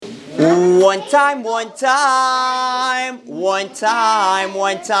One time, one time, one time,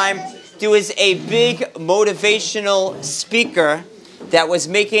 one time. There was a big motivational speaker that was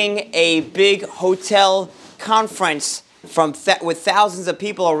making a big hotel conference with thousands of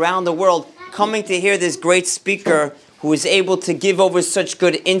people around the world coming to hear this great speaker who was able to give over such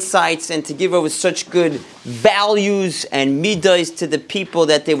good insights and to give over such good values and midas to the people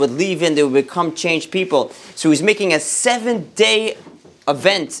that they would leave in, they would become changed people. So he was making a 7-day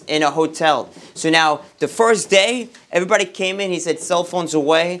event in a hotel. So now, the first day, everybody came in, he said, cell phones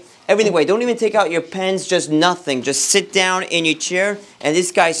away, everything away. Don't even take out your pens, just nothing. Just sit down in your chair. And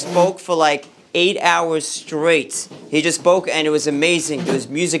this guy spoke for like 8 hours straight. He just spoke and it was amazing. There was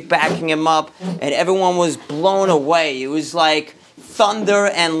music backing him up and everyone was blown away. It was like thunder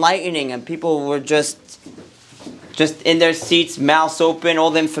and lightning and people were just in their seats, mouths open, all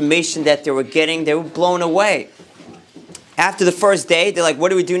the information that they were getting, they were blown away. After the first day, they're like, what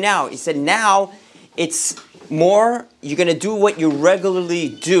do we do now? He said, now it's more, you're going to do what you regularly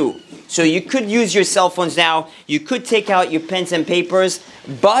do. So you could use your cell phones now, you could take out your pens and papers,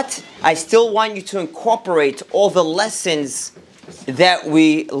 but I still want you to incorporate all the lessons that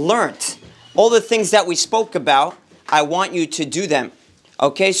we learned. All the things that we spoke about, I want you to do them.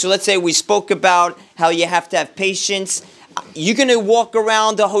 Okay, so let's say we spoke about how you have to have patience. You're going to walk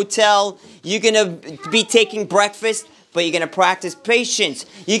around the hotel, you're going to be taking breakfast, but you're going to practice patience.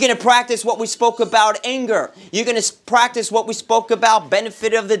 You're going to practice what we spoke about, anger. You're going to practice what we spoke about,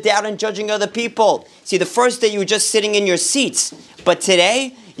 benefit of the doubt and judging other people. See, the first day you were just sitting in your seats. But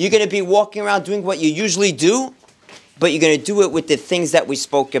today, you're going to be walking around doing what you usually do, but you're going to do it with the things that we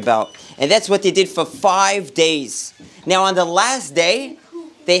spoke about. And that's what they did for 5 days. Now, on the last day,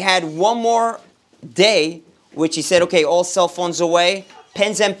 they had one more day, which he said, okay, all cell phones away,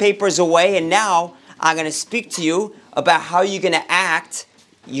 pens and papers away, and now I'm going to speak to you about how you're going to act.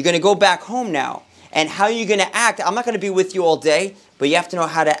 You're going to go back home now. And how you're going to act, I'm not going to be with you all day, but you have to know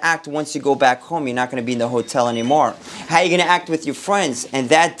how to act once you go back home. You're not going to be in the hotel anymore. How you're going to act with your friends. And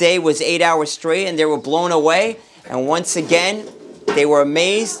that day was 8 hours straight, and they were blown away. And once again, they were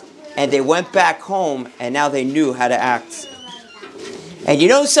amazed, and they went back home, and now they knew how to act. And you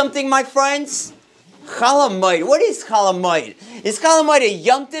know something, my friends? Chalamoid. What is Chalamoid? Is Chalamoid a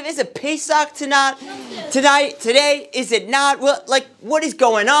Yom Tov? Is it Pesach tonight? Today, is it not? Well, what is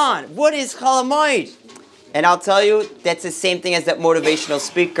going on? What is Chalamoid? And I'll tell you, that's the same thing as that motivational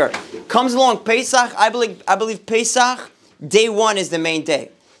speaker. Comes along Pesach. I believe Pesach, day one is the main day.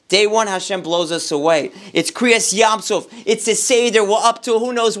 Day one, Hashem blows us away. It's Kriyas Yam Suf. It's the Seder. We're up to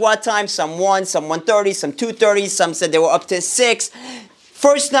who knows what time. Some 1, some 1:30, some 2:30. Some said they were up to 6.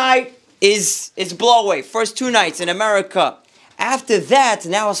 First night is blow away. First 2 nights in America. After that,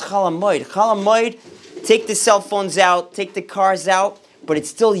 now it's Chalamoid. Chalamoid, take the cell phones out, take the cars out, but it's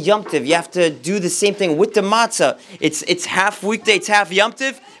still Yom Tov. You have to do the same thing with the matzah. It's half weekday, it's half Yom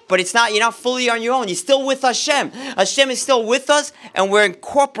Tov, but you're not fully on your own. You're still with Hashem. Hashem is still with us, and we're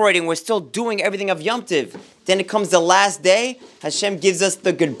still doing everything of Yom Tov. Then it comes the last day, Hashem gives us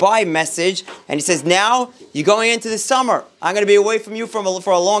the goodbye message, and He says, now, you're going into the summer. I'm going to be away from you for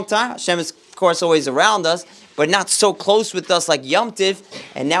a long time. Hashem is, of course, always around us, but not so close with us like Yom Tov,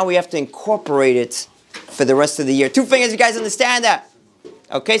 and now we have to incorporate it for the rest of the year. 2 fingers, you guys understand that?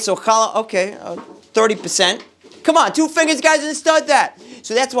 Okay, so 30%. Come on, 2 fingers, you guys understood that.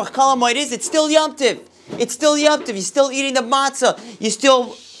 So that's what Chalamoid is. It's still Yom Tov. It's still Yom Tov. You're still eating the matzah. You're still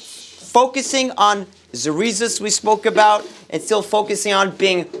focusing on Zerizos we spoke about, and still focusing on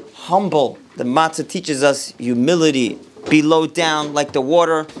being humble. The matzah teaches us humility. Be low down like the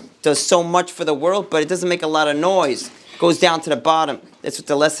water. Does so much for the world, but it doesn't make a lot of noise. It goes down to the bottom. That's what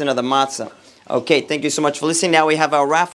the lesson of the matzah. Okay, thank you so much for listening. Now we have our raffle.